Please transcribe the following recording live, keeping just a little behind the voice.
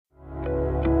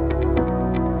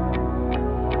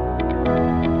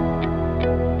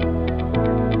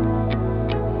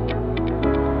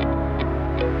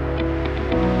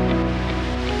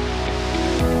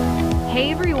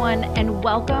everyone, and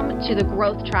welcome to the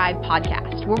Growth Tribe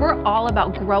podcast, where we're all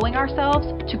about growing ourselves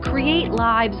to create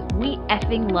lives we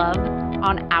effing love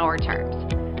on our terms.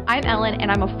 I'm Ellen,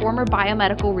 and I'm a former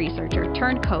biomedical researcher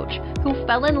turned coach who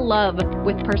fell in love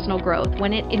with personal growth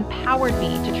when it empowered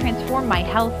me to transform my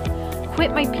health,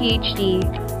 quit my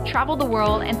PhD, travel the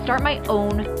world, and start my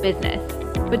own business.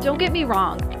 But don't get me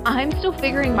wrong, I'm still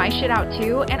figuring my shit out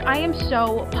too, and I am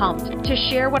so pumped to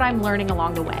share what I'm learning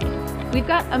along the way. We've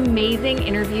got amazing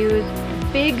interviews,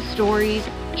 big stories,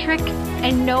 tricks,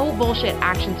 and no bullshit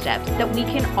action steps that we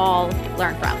can all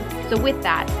learn from. So with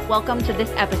that, welcome to this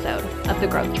episode of The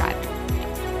Growth Tribe.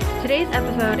 Today's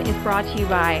episode is brought to you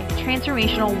by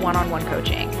Transformational One-on-One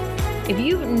Coaching. If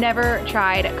you've never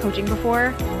tried coaching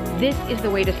before, this is the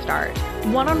way to start.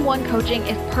 One-on-one coaching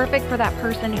is perfect for that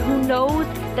person who knows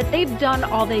that they've done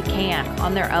all they can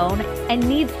on their own and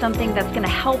needs something that's going to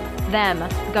help them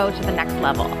go to the next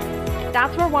level.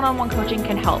 That's where one-on-one coaching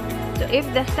can help. So if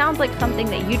this sounds like something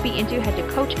that you'd be into, head to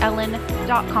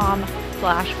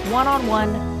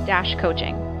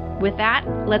coachellen.com/one-on-one-coaching. With that,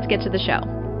 let's get to the show.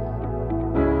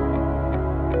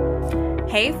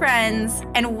 Hey friends,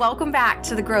 and welcome back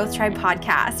to the Growth Tribe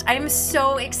podcast. I am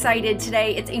so excited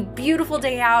today. It's a beautiful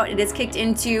day out. It has kicked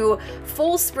into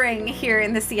full spring here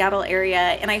in the Seattle area,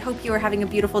 and I hope you are having a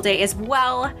beautiful day as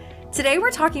well. Today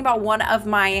we're talking about one of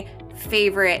my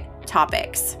favorite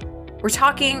topics. We're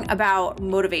talking about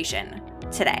motivation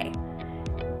today.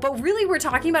 But really we're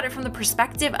talking about it from the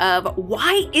perspective of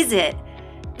why is it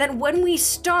that when we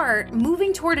start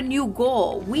moving toward a new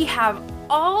goal, we have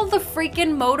all the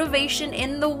freaking motivation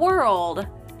in the world,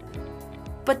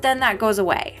 but then that goes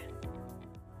away.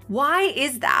 Why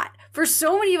is that? For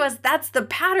so many of us, that's the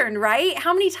pattern, right?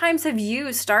 How many times have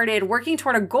you started working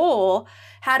toward a goal,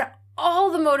 had all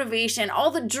the motivation,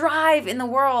 all the drive in the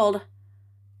world,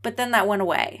 but then that went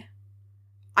away?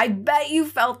 I bet you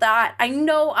felt that. I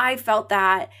know I felt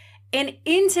that. And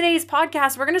in today's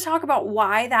podcast, we're going to talk about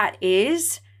why that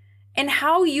is and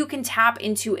how you can tap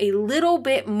into a little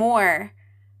bit more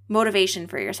motivation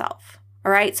for yourself.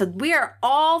 All right. So we are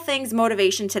all things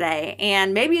motivation today.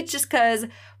 And maybe it's just because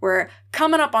we're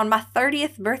coming up on my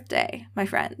 30th birthday, my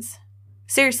friends.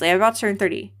 Seriously, I'm about to turn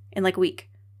 30 in like a week.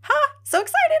 So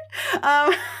excited.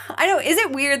 I know, is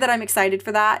it weird that I'm excited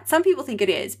for that? Some people think it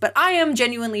is, but I am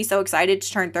genuinely so excited to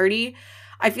turn 30.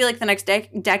 I feel like the next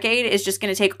decade is just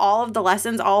going to take all of the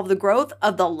lessons, all of the growth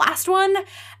of the last one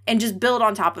and just build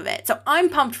on top of it. So I'm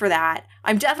pumped for that.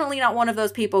 I'm definitely not one of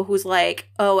those people who's like,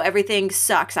 oh, everything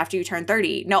sucks after you turn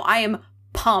 30. No, I am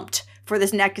pumped for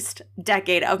this next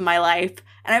decade of my life.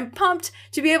 And I'm pumped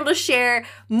to be able to share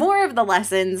more of the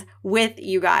lessons with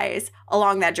you guys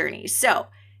along that journey. So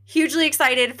hugely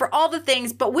excited for all the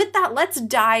things. But with that, let's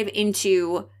dive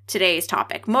into today's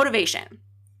topic, motivation.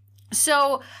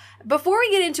 So before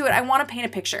we get into it, I want to paint a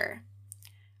picture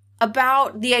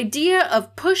about the idea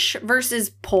of push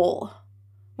versus pull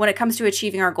when it comes to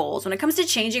achieving our goals, when it comes to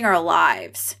changing our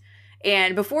lives.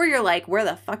 And before you're like, where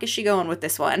the fuck is she going with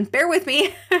this one? Bear with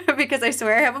me because I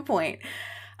swear I have a point.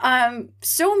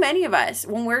 So many of us,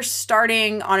 when we're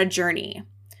starting on a journey,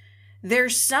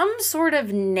 there's some sort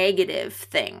of negative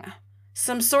thing,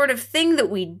 some sort of thing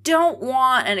that we don't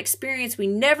want, an experience we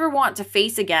never want to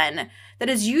face again, that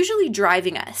is usually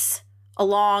driving us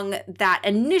along that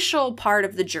initial part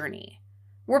of the journey.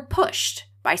 We're pushed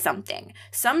by something,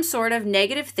 some sort of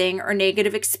negative thing or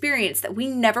negative experience that we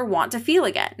never want to feel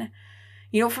again.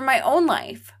 You know, for my own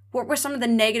life, what were some of the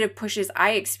negative pushes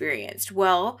I experienced?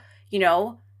 Well, you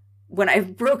know, when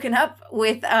I've broken up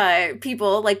with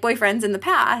people like boyfriends in the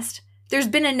past, there's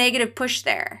been a negative push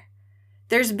there.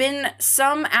 There's been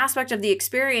some aspect of the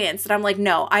experience that I'm like,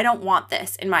 no, I don't want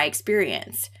this in my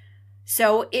experience.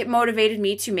 So it motivated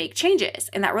me to make changes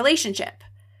in that relationship.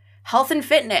 Health and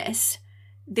fitness.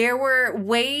 There were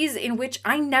ways in which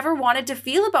I never wanted to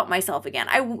feel about myself again.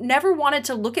 I never wanted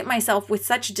to look at myself with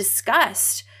such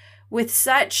disgust, with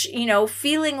such,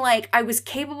 feeling like I was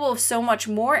capable of so much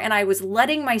more and I was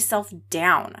letting myself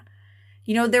down.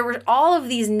 You know, there were all of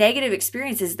these negative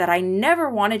experiences that I never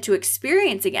wanted to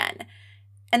experience again.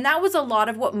 And that was a lot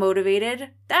of what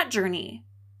motivated that journey.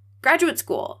 Graduate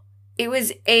school. It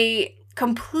was a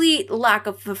complete lack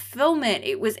of fulfillment.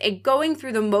 It was a going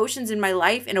through the motions in my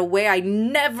life in a way I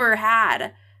never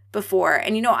had before.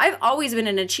 And, I've always been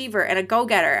an achiever and a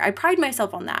go-getter. I pride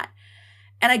myself on that.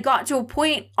 And I got to a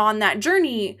point on that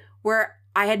journey where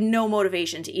I had no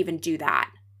motivation to even do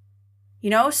that.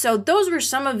 So those were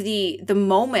some of the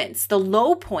moments, the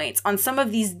low points on some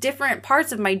of these different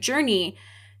parts of my journey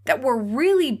that were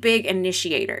really big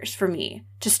initiators for me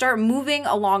to start moving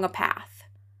along a path.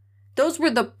 Those were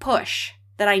the push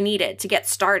that I needed to get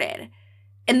started.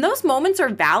 And those moments are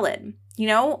valid.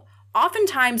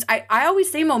 Oftentimes I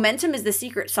always say momentum is the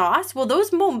secret sauce. Well,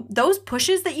 those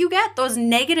pushes that you get, those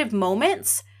negative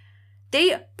moments,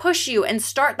 they push you and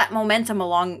start that momentum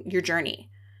along your journey.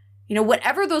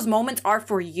 Whatever those moments are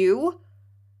for you,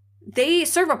 they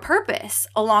serve a purpose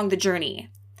along the journey.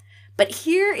 But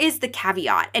here is the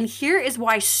caveat, and here is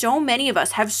why so many of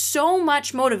us have so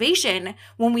much motivation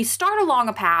when we start along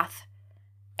a path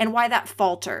and why that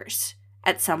falters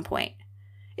at some point.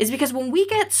 Is because when we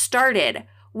get started,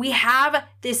 we have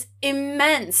this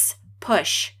immense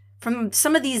push from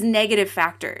some of these negative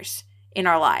factors in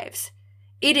our lives.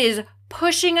 It is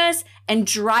pushing us and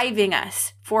driving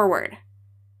us forward.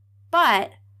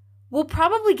 But we'll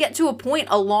probably get to a point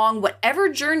along whatever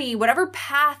journey, whatever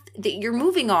path that you're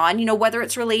moving on, whether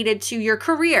it's related to your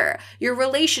career, your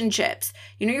relationships,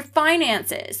 your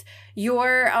finances,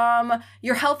 your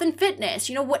health and fitness,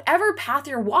 whatever path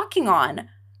you're walking on,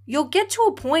 you'll get to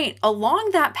a point along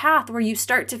that path where you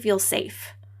start to feel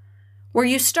safe, where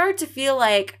you start to feel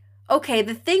like, okay,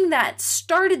 the thing that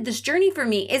started this journey for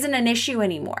me isn't an issue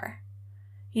anymore,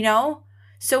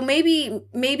 So maybe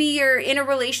you're in a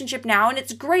relationship now and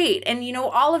it's great. And,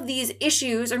 all of these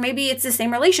issues, or maybe it's the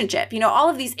same relationship, all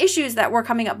of these issues that were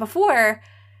coming up before,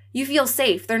 you feel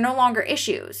safe. They're no longer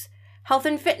issues. Health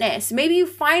and fitness. Maybe you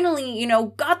finally,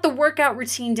 got the workout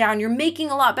routine down. You're making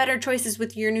a lot better choices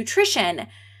with your nutrition.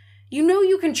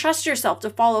 You can trust yourself to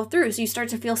follow through, so you start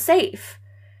to feel safe.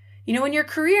 In your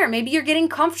career, maybe you're getting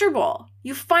comfortable.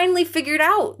 You finally figured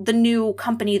out the new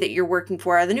company that you're working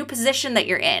for, the new position that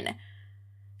you're in.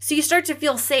 So you start to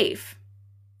feel safe.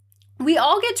 We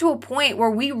all get to a point where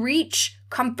we reach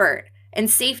comfort and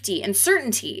safety and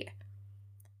certainty.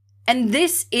 And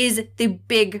this is the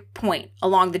big point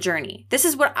along the journey. This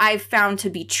is what I've found to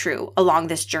be true along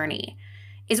this journey,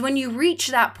 is when you reach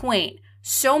that point,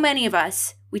 so many of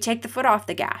us, we take the foot off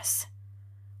the gas.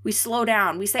 We slow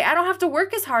down. We say, I don't have to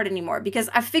work as hard anymore because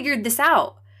I've figured this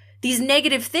out. These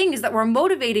negative things that were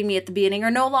motivating me at the beginning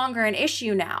are no longer an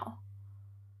issue now.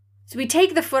 So we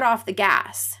take the foot off the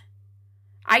gas.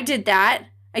 I did that.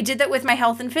 I did that with my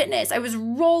health and fitness. I was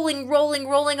rolling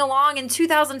along in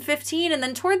 2015. And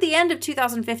then toward the end of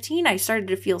 2015, I started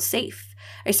to feel safe.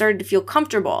 I started to feel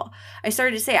comfortable. I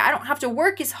started to say, I don't have to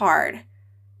work as hard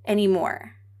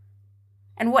anymore.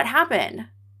 And what happened?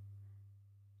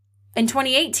 In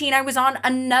 2018, I was on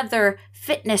another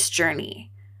fitness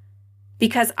journey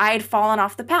because I had fallen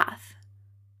off the path.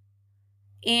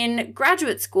 In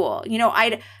graduate school,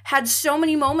 I'd had so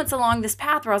many moments along this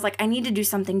path where I was like, I need to do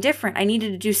something different. I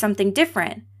needed to do something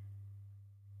different.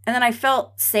 And then I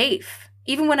felt safe.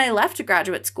 Even when I left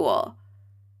graduate school,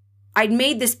 I'd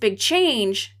made this big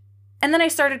change. And then I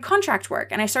started contract work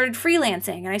and I started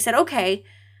freelancing. And I said, okay,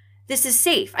 this is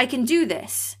safe. I can do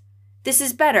this. This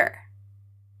is better.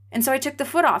 And so I took the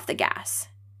foot off the gas.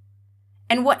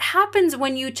 And what happens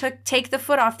when you take the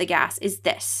foot off the gas is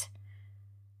this.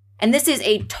 And this is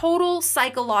a total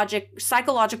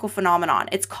psychological phenomenon.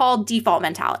 It's called default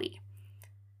mentality.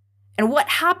 And what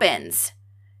happens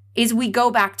is we go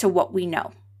back to what we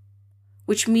know,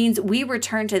 which means we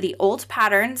return to the old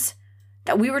patterns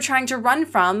that we were trying to run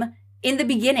from in the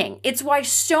beginning. It's why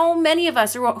so many of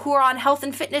us who are on health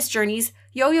and fitness journeys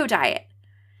yo-yo diet.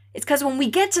 It's because when we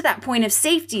get to that point of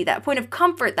safety, that point of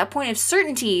comfort, that point of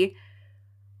certainty,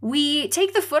 we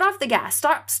take the foot off the gas,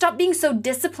 stop being so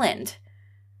disciplined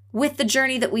with the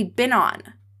journey that we've been on.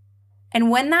 And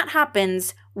when that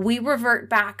happens, we revert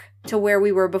back to where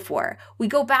we were before. We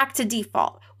go back to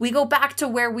default. We go back to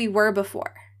where we were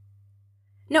before.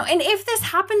 No, and if this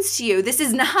happens to you, this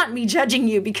is not me judging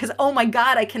you because, oh my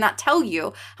God, I cannot tell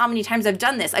you how many times I've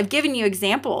done this. I've given you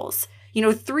examples,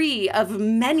 3 of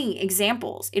many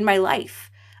examples in my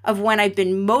life of when I've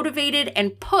been motivated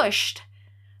and pushed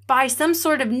by some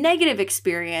sort of negative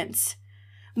experience,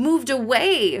 moved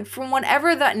away from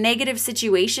whatever that negative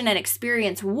situation and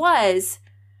experience was,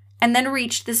 and then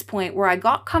reached this point where I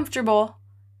got comfortable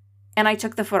and I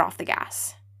took the foot off the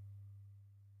gas.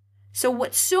 So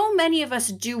what so many of us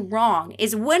do wrong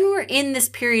is when we're in this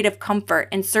period of comfort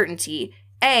and certainty,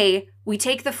 A, we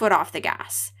take the foot off the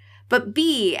gas. But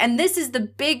B, and this is the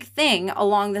big thing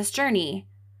along this journey,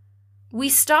 we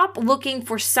stop looking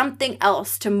for something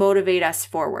else to motivate us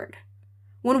forward.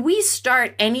 When we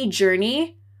start any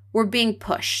journey, we're being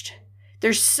pushed.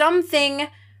 There's something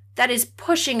that is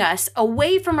pushing us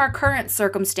away from our current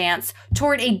circumstance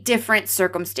toward a different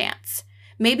circumstance.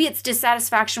 Maybe it's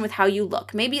dissatisfaction with how you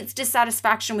look. Maybe it's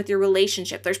dissatisfaction with your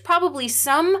relationship. There's probably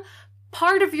some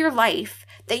part of your life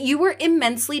that you were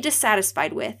immensely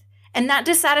dissatisfied with, and that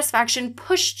dissatisfaction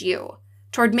pushed you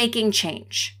toward making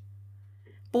change.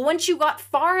 But once you got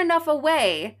far enough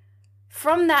away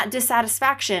from that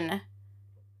dissatisfaction,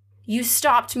 you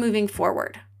stopped moving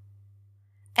forward.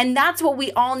 And that's what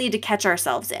we all need to catch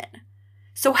ourselves in.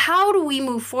 So how do we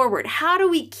move forward? How do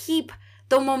we keep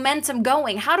the momentum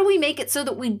going? How do we make it so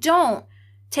that we don't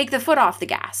take the foot off the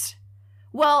gas?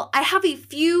 Well, I have a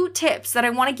few tips that I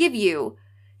want to give you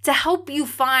to help you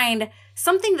find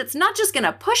something that's not just going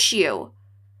to push you,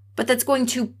 but that's going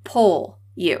to pull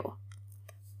you.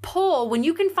 Pull, when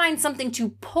you can find something to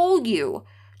pull you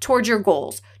towards your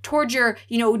goals, towards your,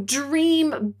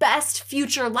 dream best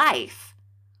future life.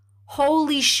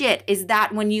 Holy shit, is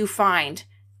that when you find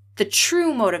the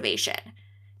true motivation,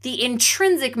 the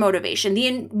intrinsic motivation,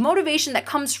 the motivation that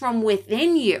comes from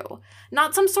within you,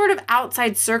 not some sort of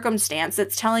outside circumstance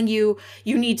that's telling you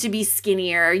you need to be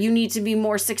skinnier, you need to be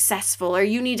more successful, or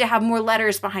you need to have more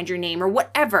letters behind your name or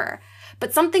whatever,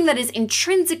 but something that is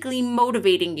intrinsically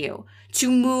motivating you to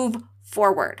move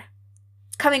forward,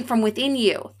 coming from within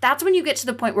you. That's when you get to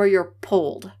the point where you're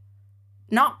pulled,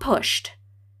 not pushed,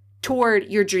 toward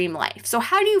your dream life. So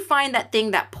how do you find that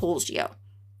thing that pulls you?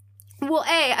 Well,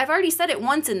 I've already said it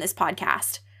once in this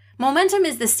podcast. Momentum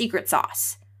is the secret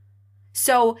sauce.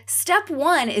 So step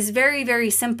one is very, very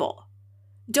simple.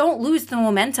 Don't lose the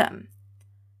momentum.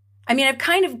 I mean, I've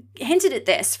kind of hinted at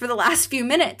this for the last few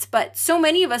minutes, but so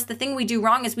many of us, the thing we do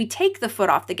wrong is we take the foot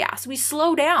off the gas. We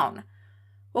slow down.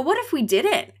 Well, what if we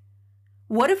didn't?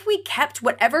 What if we kept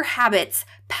whatever habits,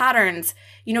 patterns,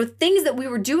 things that we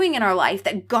were doing in our life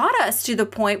that got us to the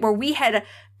point where we had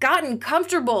gotten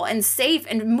comfortable and safe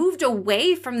and moved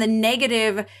away from the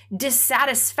negative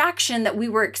dissatisfaction that we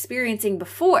were experiencing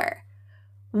before?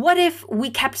 What if we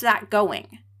kept that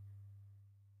going?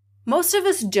 Most of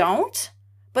us don't,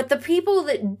 but the people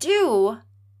that do,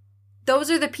 those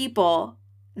are the people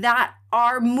that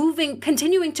are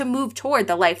continuing to move toward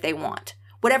the life they want.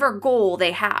 Whatever goal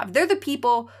they have, they're the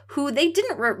people who they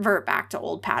didn't revert back to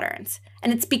old patterns.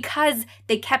 And it's because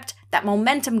they kept that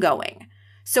momentum going.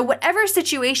 So whatever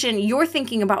situation you're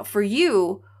thinking about for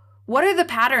you, what are the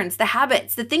patterns, the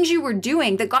habits, the things you were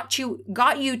doing that got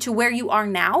you to where you are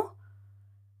now?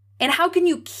 And how can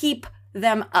you keep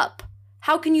them up?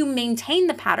 How can you maintain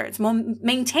the patterns,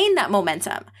 maintain that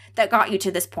momentum that got you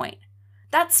to this point?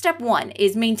 That's step one,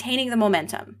 is maintaining the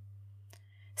momentum.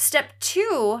 Step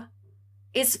two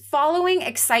is following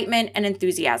excitement and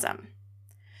enthusiasm.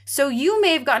 So you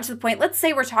may have gotten to the point, let's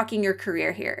say we're talking your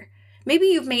career here. Maybe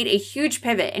you've made a huge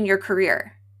pivot in your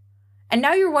career, and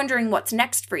now you're wondering what's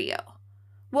next for you.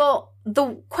 Well,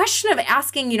 the question of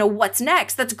asking, what's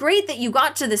next, that's great that you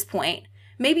got to this point.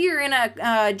 Maybe you're in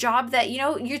a job that,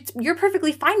 you're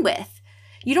perfectly fine with.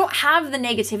 You don't have the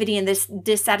negativity and this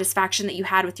dissatisfaction that you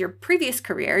had with your previous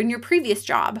career and your previous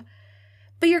job,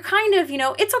 but you're kind of,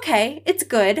 it's okay, it's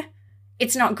good.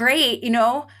 It's not great,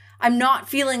 I'm not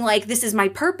feeling like this is my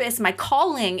purpose, my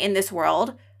calling in this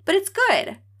world, but it's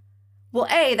good. Well,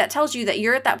 that tells you that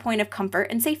you're at that point of comfort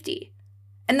and safety.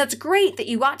 And that's great that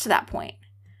you got to that point.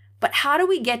 But how do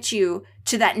we get you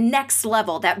to that next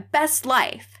level, that best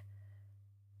life?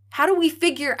 How do we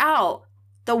figure out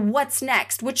the what's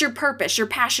next? What's your purpose, your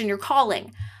passion, your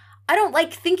calling? I don't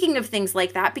like thinking of things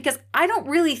like that because I don't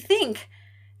really think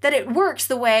that it works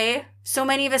the way so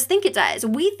many of us think it does.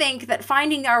 We think that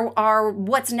finding our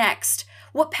what's next,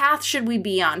 what path should we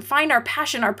be on, find our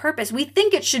passion, our purpose, we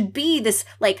think it should be this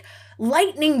like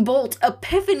lightning bolt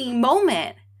epiphany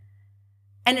moment.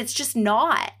 And it's just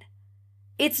not.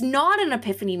 It's not an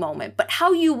epiphany moment, but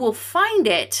how you will find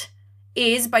it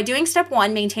is by doing step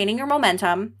one, maintaining your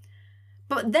momentum,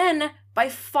 but then by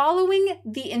following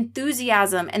the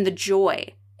enthusiasm and the joy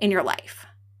in your life.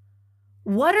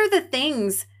 What are the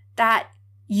things that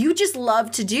you just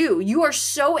love to do? You are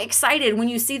so excited when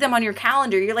you see them on your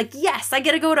calendar. You're like, yes, I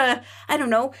get to go to,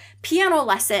 piano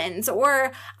lessons,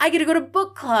 or I get to go to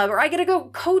book club, or I get to go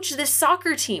coach this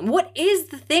soccer team. What is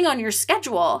the thing on your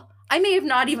schedule? I may have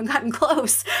not even gotten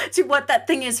close to what that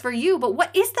thing is for you, but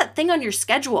what is that thing on your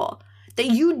schedule that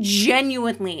you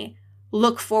genuinely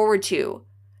look forward to?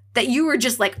 That you were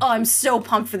just like, oh, I'm so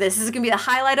pumped for this. This is going to be the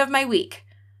highlight of my week.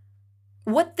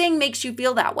 What thing makes you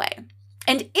feel that way?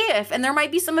 And there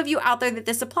might be some of you out there that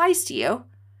this applies to you,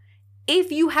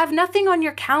 if you have nothing on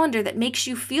your calendar that makes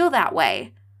you feel that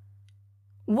way,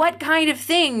 what kind of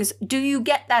things do you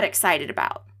get that excited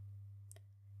about?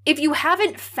 If you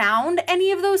haven't found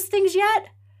any of those things yet,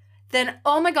 then,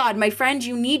 oh my God, my friend,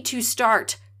 you need to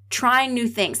start trying new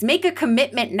things. Make a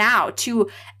commitment now to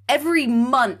every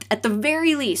month, at the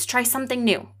very least, try something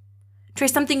new. Try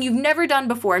something you've never done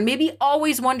before and maybe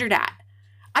always wondered at.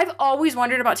 I've always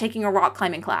wondered about taking a rock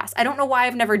climbing class. I don't know why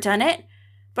I've never done it,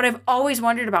 but I've always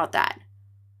wondered about that.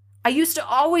 I used to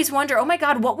always wonder, oh my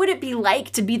God, what would it be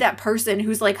like to be that person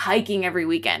who's like hiking every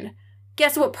weekend?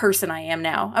 Guess what person I am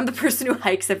now? I'm the person who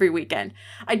hikes every weekend.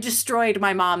 I destroyed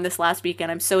my mom this last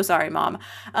weekend. I'm so sorry, Mom.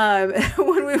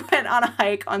 When we went on a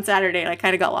hike on Saturday and I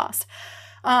kind of got lost.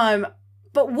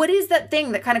 But what is that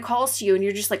thing that kind of calls to you and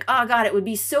you're just like, oh God, it would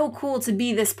be so cool to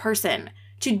be this person,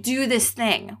 to do this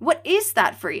thing. What is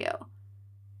that for you?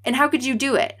 And how could you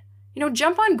do it?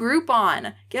 Jump on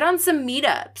Groupon, get on some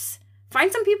meetups, find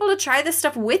some people to try this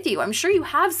stuff with you. I'm sure you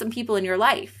have some people in your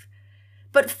life.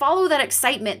 But follow that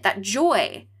excitement, that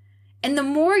joy. And the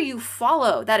more you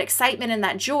follow that excitement and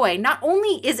that joy, not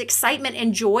only is excitement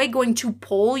and joy going to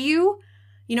pull you,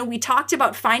 we talked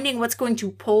about finding what's going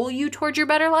to pull you towards your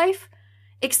better life.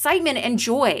 Excitement and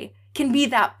joy can be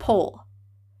that pull.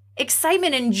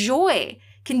 Excitement and joy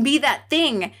can be that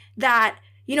thing that,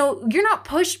 you're not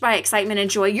pushed by excitement and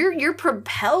joy. You're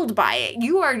propelled by it.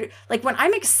 You are like, when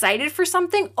I'm excited for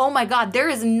something, oh my God, there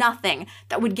is nothing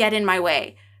that would get in my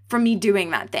way from me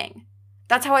doing that thing.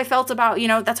 That's how I felt about,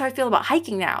 that's how I feel about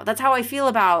hiking now. That's how I feel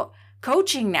about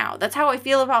coaching now. That's how I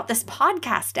feel about this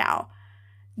podcast now.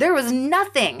 There was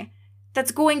nothing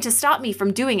that's going to stop me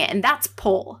from doing it. And that's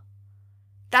pull.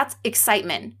 That's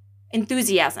excitement,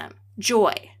 enthusiasm,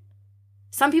 joy.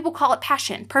 Some people call it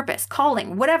passion, purpose,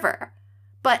 calling, whatever.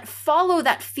 But follow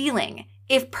that feeling.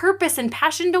 If purpose and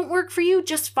passion don't work for you,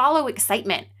 just follow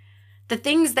excitement. The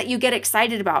things that you get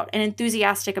excited about and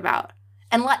enthusiastic about.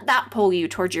 And let that pull you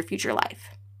towards your future life.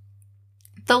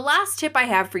 The last tip I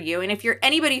have for you, and if you're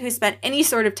anybody who spent any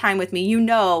sort of time with me, you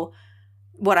know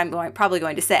what I'm probably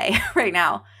going to say right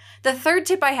now. The third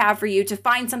tip I have for you to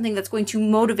find something that's going to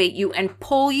motivate you and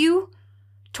pull you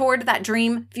toward that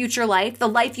dream future life, the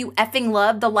life you effing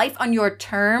love, the life on your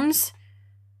terms,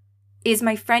 is,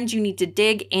 my friend, you need to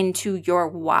dig into your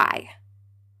why.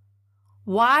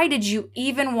 Why did you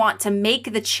even want to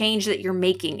make the change that you're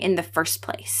making in the first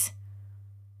place?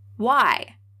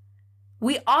 Why?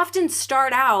 We often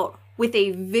start out with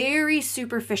a very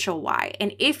superficial why.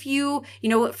 And if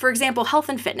for example, health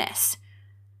and fitness.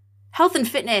 Health and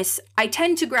fitness, I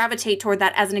tend to gravitate toward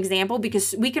that as an example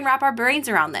because we can wrap our brains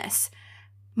around this.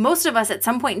 Most of us at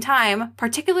some point in time,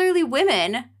 particularly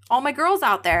women, all my girls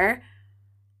out there,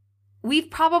 we've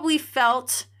probably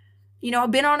felt,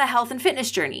 been on a health and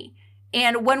fitness journey.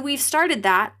 And when we've started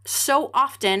that, so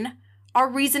often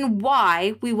our reason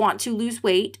why we want to lose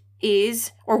weight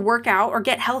is, or work out or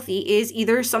get healthy, is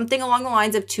either something along the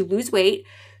lines of to lose weight,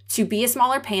 to be a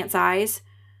smaller pant size,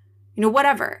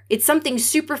 whatever. It's something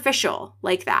superficial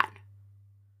like that.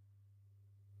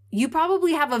 You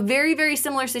probably have a very, very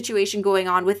similar situation going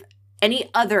on with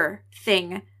any other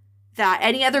thing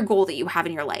any other goal that you have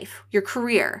in your life, your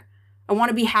career. I want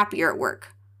to be happier at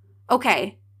work.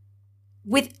 Okay.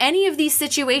 With any of these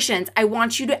situations, I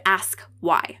want you to ask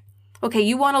why. Okay,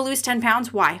 you want to lose 10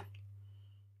 pounds? Why?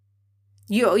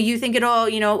 You think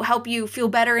it'll, help you feel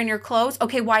better in your clothes?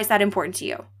 Okay, why is that important to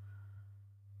you?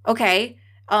 Okay,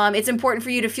 it's important for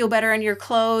you to feel better in your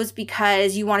clothes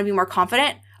because you want to be more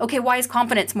confident. Okay, why is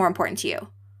confidence more important to you?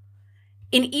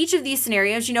 In each of these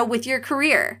scenarios, with your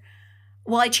career,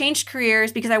 well, I changed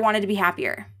careers because I wanted to be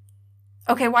happier.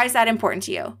 Okay, why is that important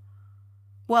to you?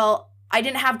 Well, I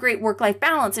didn't have great work-life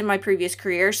balance in my previous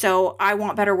career, so I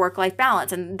want better work-life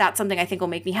balance, and that's something I think will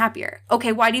make me happier.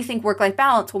 Okay, why do you think work-life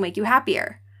balance will make you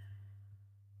happier?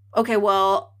 Okay,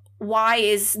 well, why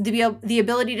is the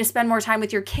ability to spend more time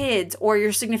with your kids or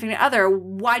your significant other,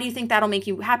 why do you think that'll make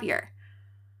you happier?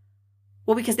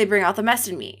 Well, because they bring out the best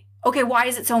in me. Okay, why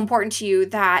is it so important to you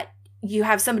that you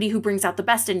have somebody who brings out the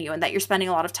best in you and that you're spending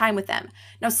a lot of time with them?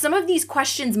 Now, some of these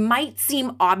questions might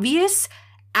seem obvious.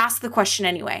 Ask the question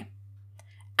anyway.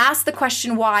 Ask the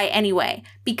question why anyway,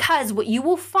 because what you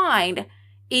will find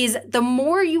is the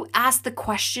more you ask the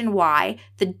question why,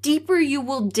 the deeper you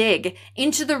will dig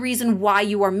into the reason why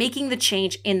you are making the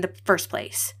change in the first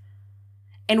place.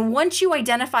 And once you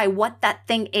identify what that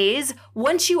thing is,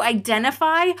 once you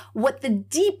identify what the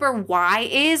deeper why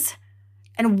is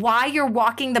and why you're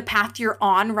walking the path you're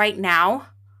on right now,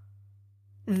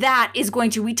 that is going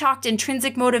to, we talked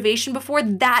intrinsic motivation before,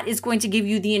 that is going to give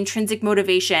you the intrinsic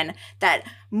motivation that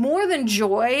more than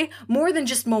joy, more than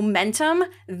just momentum,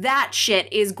 that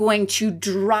shit is going to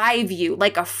drive you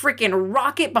like a freaking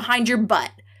rocket behind your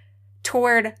butt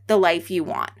toward the life you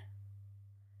want.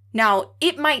 Now,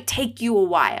 it might take you a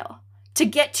while to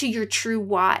get to your true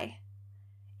why.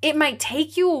 It might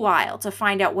take you a while to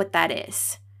find out what that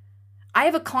is. I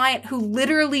have a client who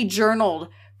literally journaled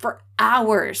for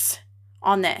hours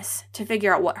on this to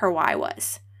figure out what her why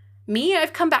was. Me,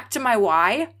 I've come back to my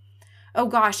why. Oh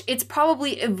gosh, it's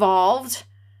probably evolved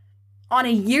on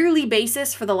a yearly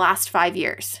basis for the last 5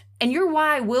 years. And your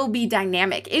why will be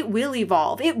dynamic. It will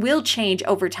evolve. It will change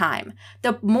over time.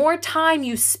 The more time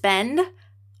you spend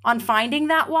on finding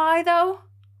that why, though,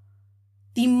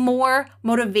 the more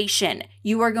motivation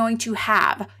you are going to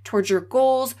have towards your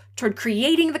goals, toward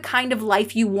creating the kind of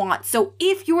life you want. So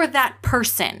if you're that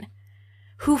person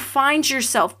who finds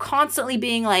yourself constantly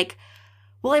being like,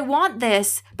 well, I want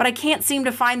this, but I can't seem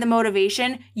to find the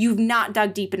motivation, you've not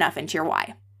dug deep enough into your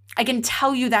why. I can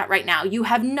tell you that right now. You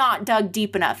have not dug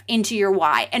deep enough into your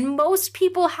why. And most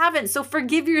people haven't. So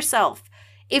forgive yourself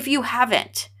if you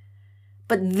haven't.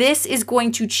 But this is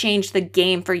going to change the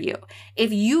game for you.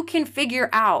 If you can figure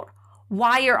out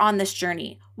why you're on this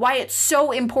journey, why it's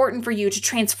so important for you to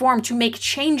transform, to make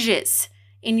changes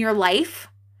in your life,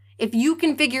 if you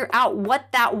can figure out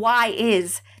what that why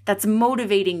is that's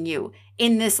motivating you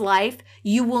in this life,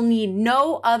 you will need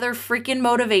no other freaking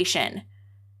motivation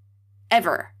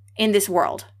ever in this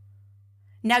world.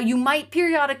 Now, you might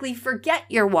periodically forget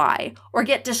your why or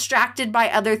get distracted by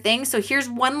other things. So here's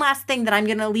one last thing that I'm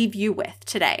going to leave you with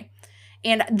today.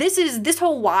 And this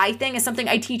whole why thing is something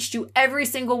I teach to every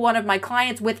single one of my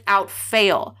clients without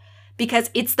fail,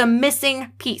 because it's the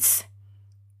missing piece.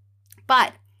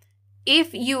 But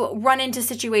if you run into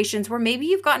situations where maybe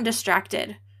you've gotten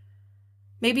distracted,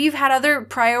 maybe you've had other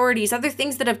priorities, other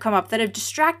things that have come up that have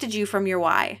distracted you from your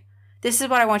why, this is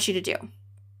what I want you to do.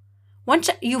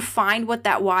 Once you find what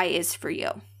that why is for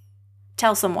you,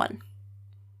 tell someone.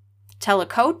 Tell a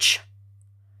coach,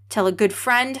 tell a good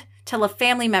friend, tell a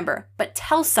family member, but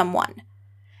tell someone.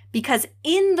 Because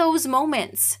in those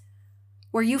moments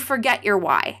where you forget your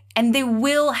why, and they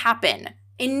will happen,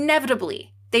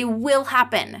 inevitably, they will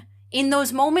happen. In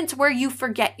those moments where you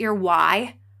forget your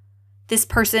why, this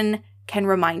person can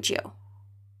remind you.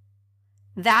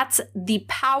 That's the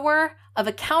power of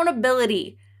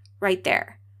accountability right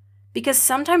there. Because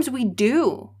sometimes we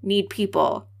do need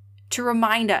people to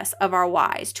remind us of our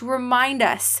whys, to remind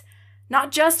us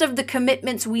not just of the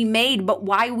commitments we made, but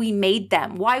why we made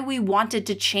them, why we wanted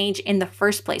to change in the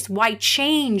first place, why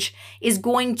change is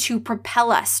going to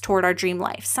propel us toward our dream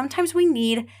life. Sometimes we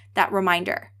need that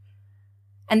reminder.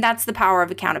 And that's the power of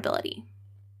accountability.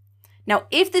 Now,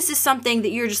 if this is something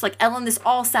that you're just like, Ellen, this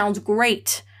all sounds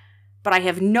great, but I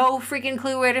have no freaking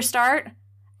clue where to start,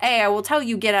 A, I will tell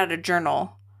you, get out a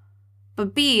journal.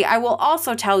 But B, I will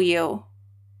also tell you,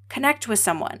 connect with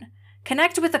someone.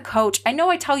 Connect with a coach. I know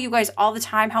I tell you guys all the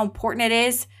time how important it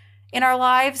is in our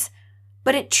lives,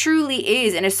 but it truly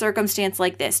is in a circumstance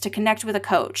like this to connect with a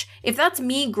coach. If that's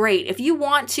me, great. If you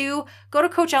want to, go to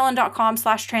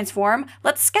coachellen.com/transform.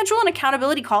 Let's schedule an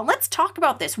accountability call. Let's talk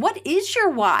about this. What is your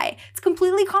why? It's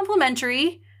completely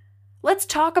complimentary. Let's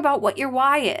talk about what your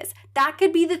why is. That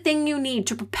could be the thing you need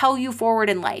to propel you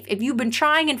forward in life. If you've been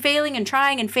trying and failing and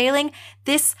trying and failing,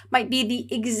 this might be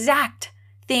the exact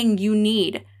thing you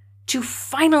need to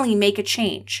finally make a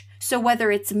change. So whether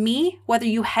it's me, whether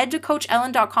you head to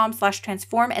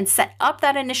coachellen.com/transform and set up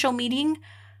that initial meeting,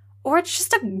 or it's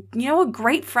just a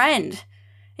great friend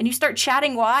and you start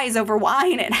chatting whys over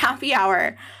wine at happy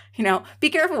hour. Be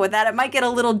careful with that. It might get a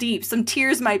little deep. Some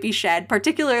tears might be shed,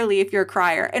 particularly if you're a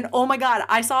crier. And oh my God,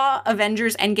 I saw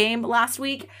Avengers Endgame last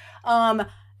week. And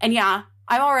yeah,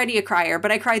 I'm already a crier,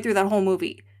 but I cried through that whole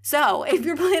movie. So if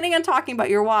you're planning on talking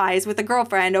about your whys with a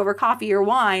girlfriend over coffee or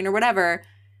wine or whatever,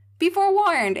 be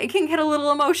forewarned. It can get a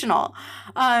little emotional.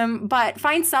 But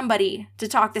find somebody to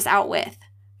talk this out with.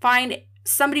 Find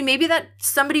somebody, maybe that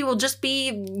somebody will just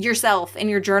be yourself in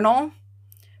your journal.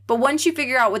 But once you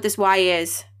figure out what this why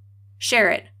is,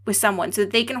 share it with someone so that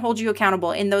they can hold you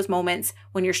accountable in those moments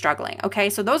when you're struggling.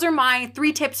 Okay, so those are my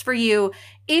 3 tips for you.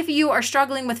 If you are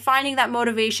struggling with finding that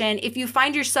motivation, if you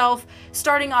find yourself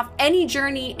starting off any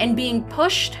journey and being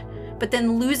pushed, but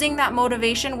then losing that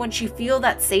motivation once you feel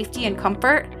that safety and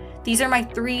comfort, these are my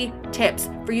 3 tips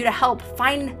for you to help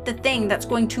find the thing that's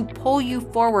going to pull you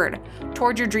forward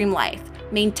toward your dream life.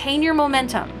 Maintain your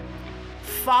momentum,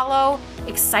 follow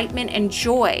excitement and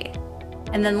joy,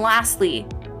 and then lastly,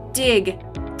 dig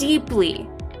deeply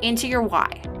into your why,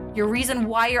 your reason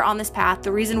why you're on this path, the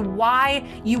reason why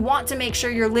you want to make sure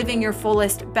you're living your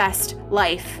fullest, best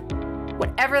life.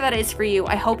 Whatever that is for you,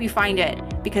 I hope you find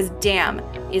it, because damn,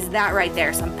 is that right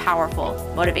there some powerful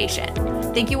motivation.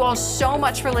 Thank you all so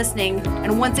much for listening.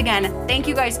 And once again, thank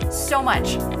you guys so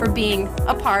much for being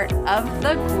a part of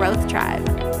the Growth Tribe.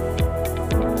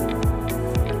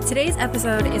 Today's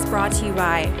episode is brought to you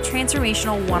by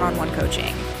Transformational One-on-One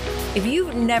Coaching. If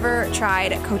you've never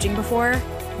tried coaching before,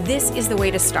 this is the way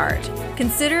to start.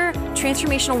 Consider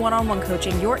Transformational One-on-One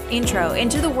Coaching your intro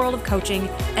into the world of coaching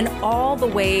and all the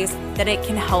ways that it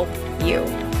can help you.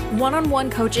 One-on-one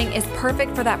coaching is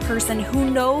perfect for that person who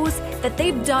knows that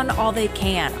they've done all they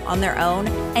can on their own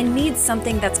and needs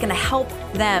something that's going to help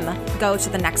them go to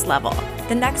the next level.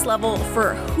 The next level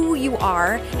for who you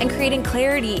are and creating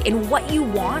clarity in what you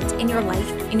want in your life,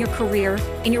 in your career,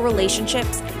 in your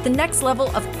relationships. The next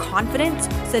level of confidence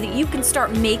so that you can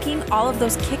start making all of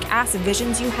those kick-ass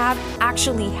visions you have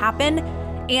actually happen.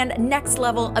 And next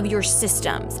level of your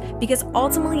systems, because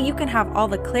ultimately you can have all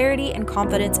the clarity and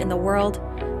confidence in the world,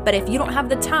 but if you don't have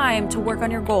the time to work on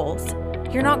your goals,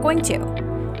 you're not going to.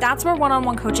 That's where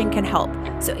one-on-one coaching can help.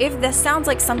 So if this sounds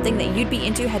like something that you'd be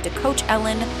into, head to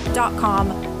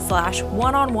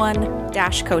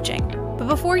coachellen.com/one-on-one-coaching. But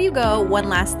before you go, one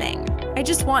last thing. I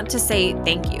just want to say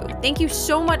thank you. Thank you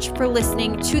so much for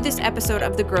listening to this episode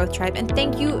of The Growth Tribe, and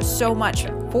thank you so much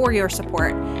for your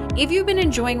support. If you've been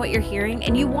enjoying what you're hearing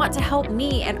and you want to help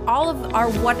me and all of our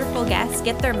wonderful guests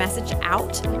get their message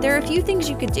out, there are a few things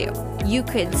you could do. You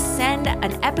could send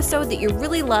an episode that you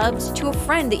really loved to a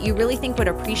friend that you really think would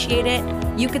appreciate it.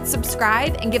 You could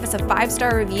subscribe and give us a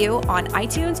 5-star review on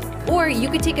iTunes, or you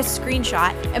could take a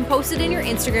screenshot and post it in your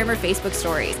Instagram or Facebook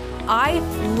stories. I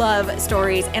love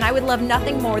stories, and I would love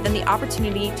nothing more than the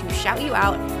opportunity to shout you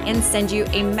out and send you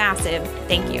a massive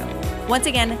thank you. Once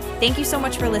again, thank you so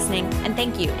much for listening, and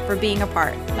thank you for being a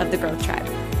part of the Growth Tribe.